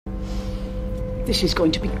This is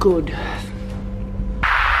going to be good.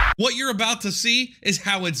 What you're about to see is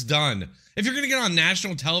how it's done. If you're going to get on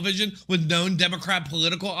national television with known Democrat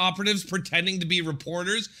political operatives pretending to be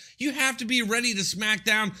reporters, you have to be ready to smack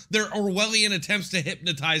down their Orwellian attempts to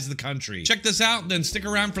hypnotize the country. Check this out, then stick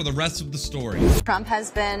around for the rest of the story. Trump has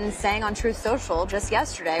been saying on Truth Social just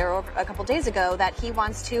yesterday or a couple days ago that he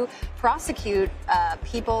wants to prosecute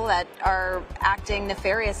people that are acting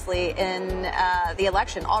nefariously in the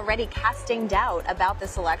election, already casting doubt about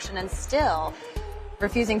this election and still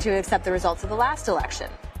refusing to accept the results of the last election.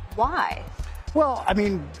 Why? Well, I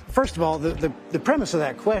mean, first of all, the premise of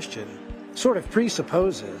that question sort of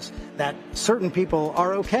presupposes that certain people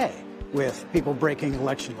are okay with people breaking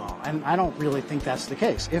election law. And I don't really think that's the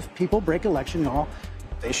case. If people break election law,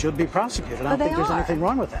 they should be prosecuted. I don't think there's anything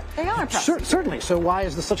wrong with that. They are prosecuted. Certainly. So why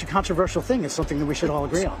is this such a controversial thing? It's something that we should all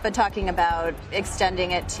agree on. But talking about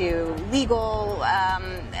extending it to legal,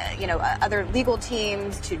 other legal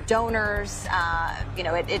teams, to donors,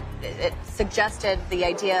 it suggested the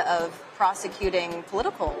idea of prosecuting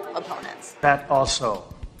political opponents. That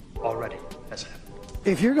also already has happened.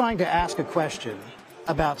 If you're going to ask a question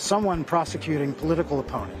about someone prosecuting political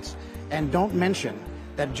opponents and don't mention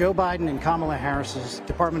that Joe Biden and Kamala Harris's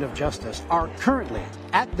Department of Justice are currently,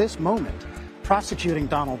 at this moment, prosecuting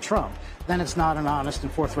Donald Trump, then it's not an honest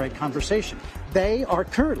and forthright conversation. They are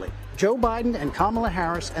currently, Joe Biden and Kamala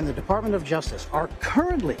Harris and the Department of Justice are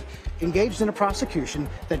currently engaged in a prosecution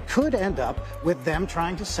that could end up with them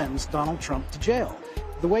trying to sentence Donald Trump to jail.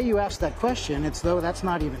 The way you ask that question, it's though that's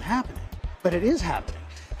not even happening. But it is happening.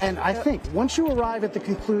 And I think once you arrive at the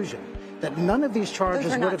conclusion that none of these charges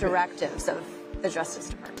Those are would not have been... directives of the Justice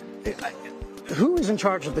Department. Who is in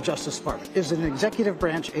charge of the Justice Department? Is it an executive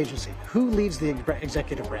branch agency? Who leads the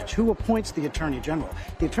executive branch? Who appoints the Attorney General?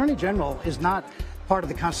 The Attorney General is not part of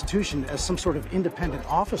the Constitution as some sort of independent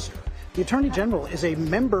officer. The Attorney General is a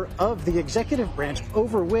member of the executive branch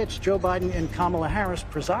over which Joe Biden and Kamala Harris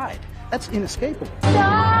preside. That's inescapable.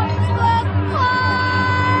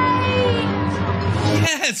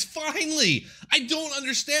 Yes, finally! I don't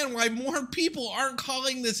understand why more people aren't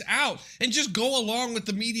calling this out and just go along with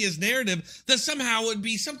the media's narrative that somehow it would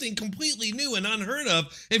be something completely new and unheard of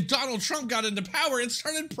if Donald Trump got into power and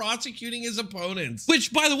started prosecuting his opponents.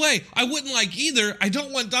 Which, by the way, I wouldn't like either. I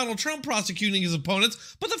don't want Donald Trump prosecuting his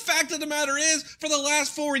opponents, but the fact of the matter is, for the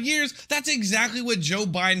last 4 years, that's exactly what Joe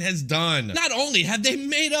Biden has done. Not only have they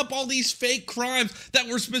made up all these fake crimes that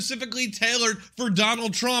were specifically tailored for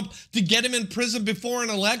Donald Trump to get him in prison before an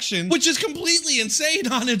election, which is completely insane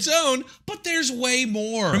on its own, but there's way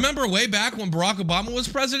more. Remember way back when Barack Obama was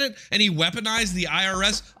president and he weaponized the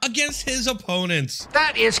IRS against his opponents?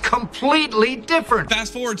 That is completely different.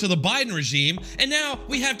 Fast forward to the Biden regime, and now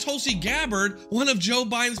we have Tulsi Gabbard, one of Joe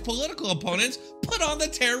Biden's political opponents, put on the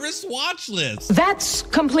terrorist watch list. That's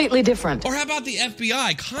completely different. Or how about the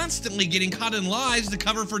FBI constantly getting caught in lies to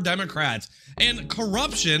cover for Democrats, and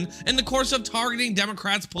corruption in the course of targeting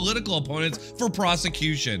Democrats' political opponents for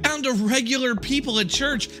prosecution, down to regular people at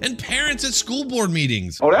church and parents at school board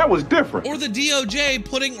meetings. Oh, that was different. Or the DOJ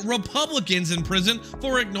putting Republicans in prison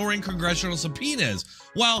for ignoring congressional subpoenas,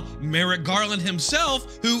 while Merrick Garland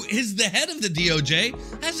himself, who is the head of the DOJ,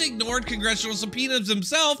 has ignored congressional subpoenas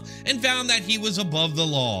himself and found that he was above the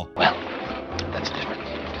law. Well, that's different.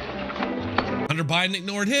 Hunter Biden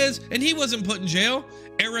ignored his, and he wasn't put in jail.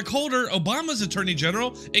 Eric Holder, Obama's attorney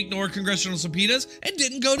general, ignored congressional subpoenas and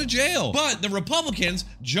didn't go to jail. But the Republicans,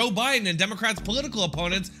 Joe Biden and Democrats' political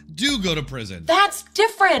opponents, do go to prison. That's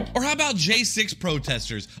different. Or how about J6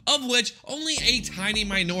 protesters, of which only a tiny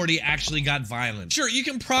minority actually got violent? Sure, you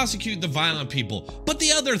can prosecute the violent people, but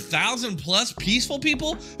the other 1,000+ peaceful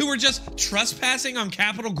people who were just trespassing on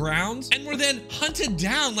Capitol grounds and were then hunted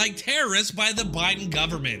down like terrorists by the Biden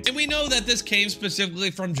government. And we know that this came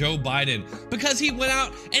specifically from Joe Biden because he went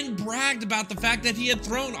out and bragged about the fact that he had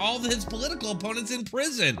thrown all of his political opponents in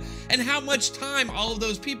prison and how much time all of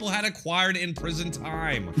those people had acquired in prison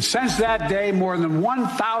time. Since that day, more than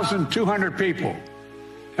 1,200 people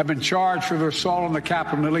have been charged for their assault on the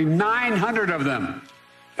Capitol. Nearly 900 of them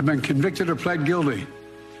have been convicted or pled guilty.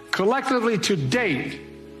 Collectively, to date,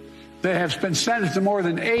 they have been sentenced to more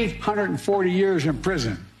than 840 years in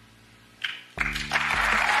prison.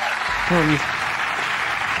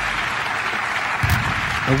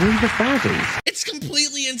 Are we the fathers? It's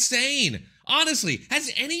completely insane. Honestly,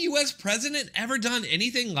 has any U.S. president ever done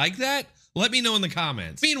anything like that? Let me know in the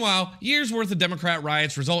comments. Meanwhile, years worth of Democrat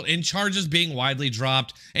riots result in charges being widely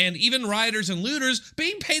dropped, and even rioters and looters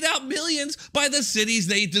being paid out millions by the cities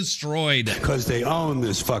they destroyed. Because they own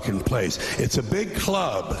this fucking place. It's a big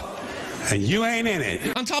club, and you ain't in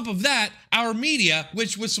it. On top of that, Our media,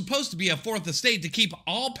 which was supposed to be a fourth estate to keep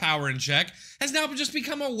all power in check, has now just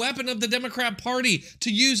become a weapon of the Democrat Party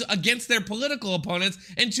to use against their political opponents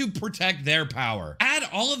and to protect their power. Add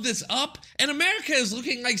all of this up, and America is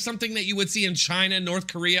looking like something that you would see in China, North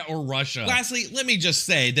Korea, or Russia. Lastly, let me just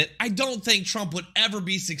say that I don't think Trump would ever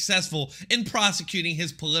be successful in prosecuting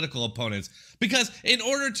his political opponents, because in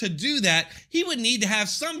order to do that, he would need to have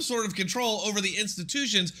some sort of control over the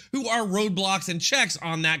institutions who are roadblocks and checks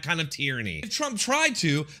on that kind of tyranny. If Trump tried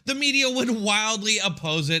to, the media would wildly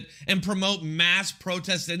oppose it and promote mass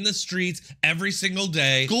protests in the streets every single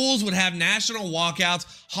day. Schools would have national walkouts,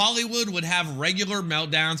 Hollywood would have regular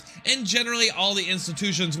meltdowns, and generally all the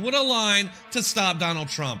institutions would align to stop Donald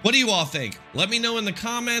Trump. What do you all think? Let me know in the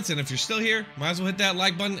comments, and if you're still here, might as well hit that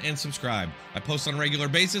like button and subscribe. I post on a regular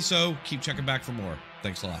basis, so keep checking back for more.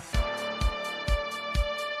 Thanks a lot.